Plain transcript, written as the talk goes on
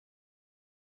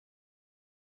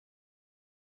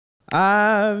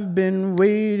I've been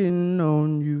waiting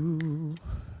on you.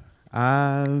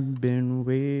 I've been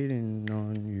waiting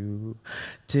on you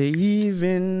to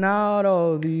even out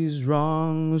all these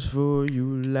wrongs, for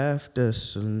you left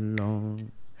us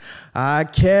alone. I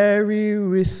carry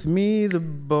with me the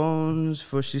bones,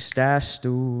 for she stashed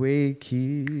away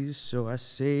keys, so I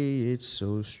say it's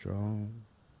so strong.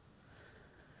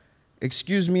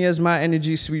 Excuse me as my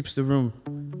energy sweeps the room.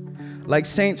 Like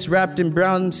saints wrapped in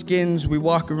brown skins, we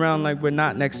walk around like we're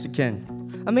not next to kin.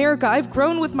 America, I've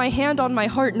grown with my hand on my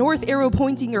heart, north arrow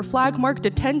pointing your flag marked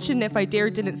attention if I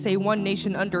didn't say one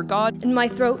nation under God. In my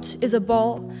throat is a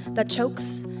ball that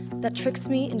chokes, that tricks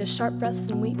me into sharp breaths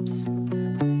and weeps.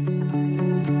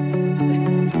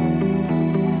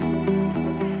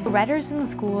 Writers in the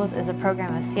Schools is a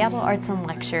program of Seattle Arts and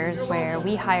Lectures where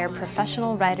we hire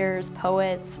professional writers,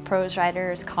 poets, prose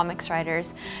writers, comics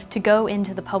writers to go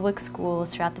into the public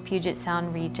schools throughout the Puget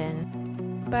Sound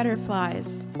region.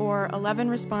 Butterflies, or 11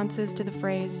 responses to the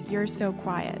phrase, "You're so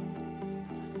quiet."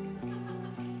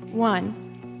 1.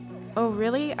 Oh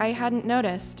really? I hadn't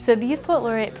noticed. So the Youth Poet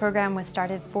Laureate program was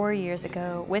started 4 years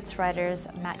ago. WITS writers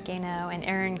Matt Gano and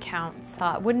Aaron Counts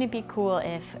thought, wouldn't it be cool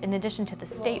if, in addition to the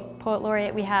state poet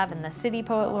laureate we have and the city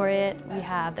poet laureate we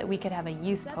have, that we could have a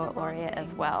youth poet laureate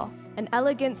as well. And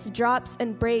elegance drops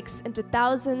and breaks into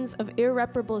thousands of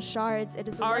irreparable shards. It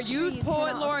is our youth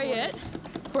poet laureate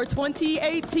for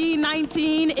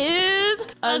 2018-19 is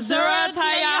Azura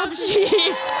Tayamshi.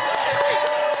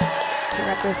 To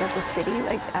represent the city,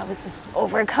 I was just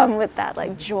overcome with that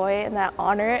joy and that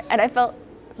honor, and I felt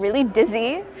really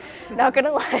dizzy, not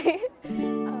gonna lie.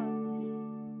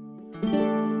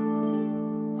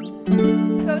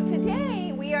 So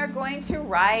today we are going to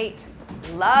write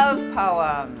love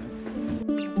poems.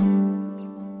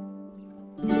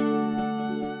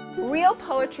 Real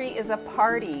poetry is a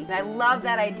party, and I love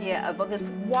that idea of this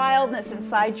wildness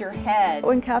inside your head.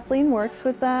 When Kathleen works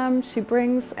with them, she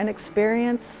brings an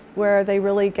experience where they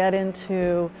really get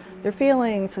into their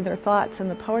feelings and their thoughts,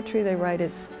 and the poetry they write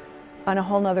is on a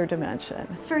whole nother dimension.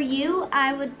 For you,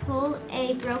 I would pull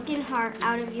a broken heart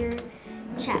out of your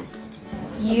chest.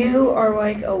 You are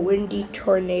like a windy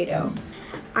tornado.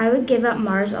 I would give up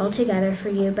Mars altogether for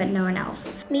you, but no one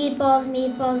else. Meatballs,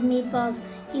 meatballs, meatballs.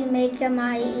 You make them,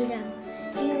 I eat them.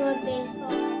 You love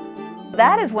baseball.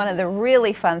 That is one of the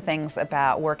really fun things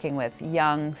about working with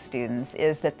young students,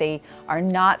 is that they are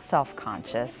not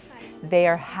self-conscious. They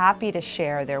are happy to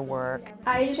share their work.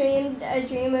 I dreamed a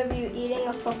dream of you eating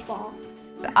a football.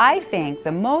 I think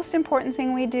the most important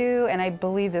thing we do, and I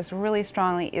believe this really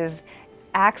strongly, is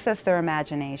access their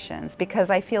imaginations, because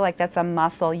I feel like that's a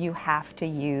muscle you have to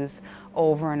use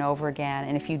over and over again,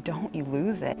 and if you don't, you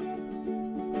lose it.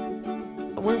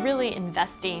 We're really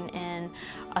investing in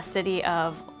a city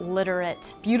of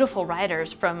literate, beautiful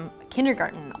writers from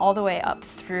kindergarten all the way up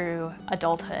through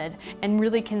adulthood, and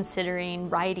really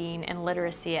considering writing and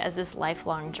literacy as this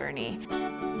lifelong journey.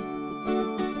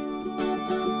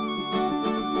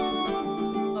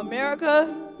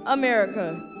 America,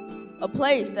 America, a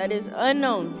place that is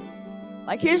unknown.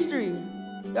 Like history,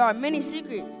 there are many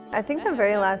secrets. I think the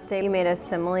very last day you made a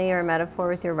simile or a metaphor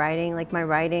with your writing, like my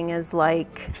writing is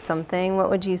like something. What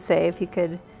would you say if you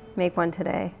could make one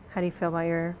today? How do you feel about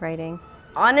your writing?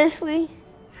 Honestly,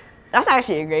 that's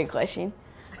actually a great question.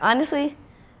 Honestly,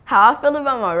 how I feel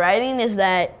about my writing is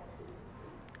that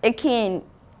it can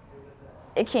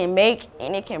make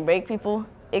and it can break people.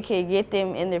 It can get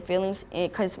them in their feelings,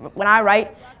 because when I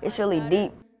write, it's really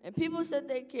deep. And people said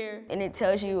they care. And it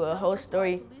tells you a whole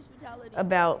story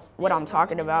about what I'm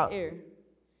talking about.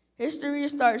 History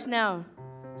starts now,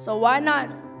 so why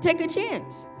not take a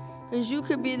chance? Because you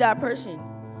could be that person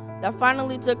that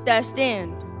finally took that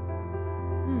stand.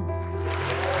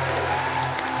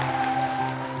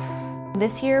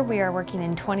 This year we are working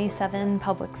in 27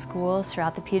 public schools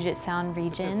throughout the Puget Sound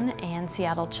region and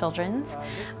Seattle Children's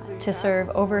to serve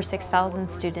over 6,000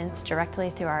 students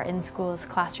directly through our in-schools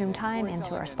classroom time and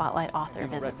through our Spotlight Author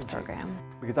Visits program.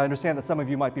 Because I understand that some of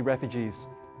you might be refugees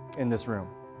in this room.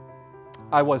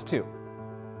 I was too.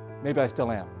 Maybe I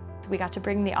still am. We got to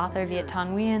bring the author Viet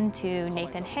Thanh Nguyen to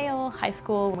Nathan Hale High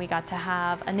School. We got to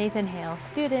have a Nathan Hale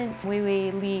student, Wee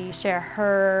Lee, share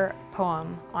her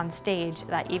poem on stage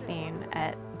that evening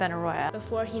at Benaroya.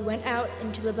 Before he went out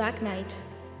into the black night,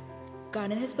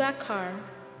 got in his black car,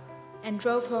 and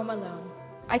drove home alone.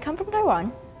 I come from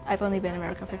Taiwan. I've only been in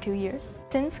America for 2 years.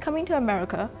 Since coming to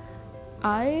America,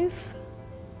 I've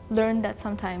learned that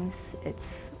sometimes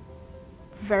it's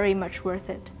very much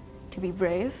worth it to be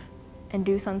brave and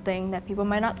do something that people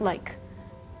might not like,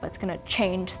 but it's gonna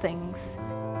change things.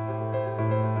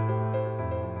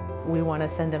 We want to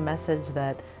send a message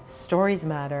that stories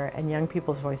matter and young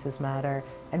people's voices matter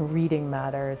and reading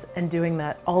matters, and doing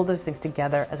that, all those things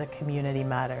together as a community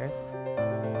matters.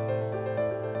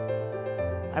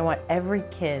 I want every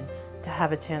kid to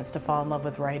have a chance to fall in love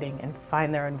with writing and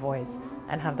find their own voice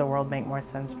and have the world make more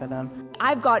sense for them.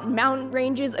 I've got mountain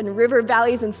ranges and river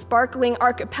valleys and sparkling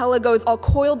archipelagos all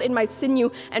coiled in my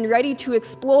sinew and ready to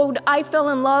explode. I fell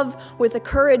in love with a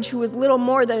courage who was little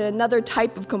more than another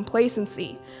type of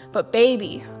complacency. But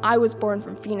baby, I was born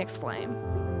from Phoenix Flame.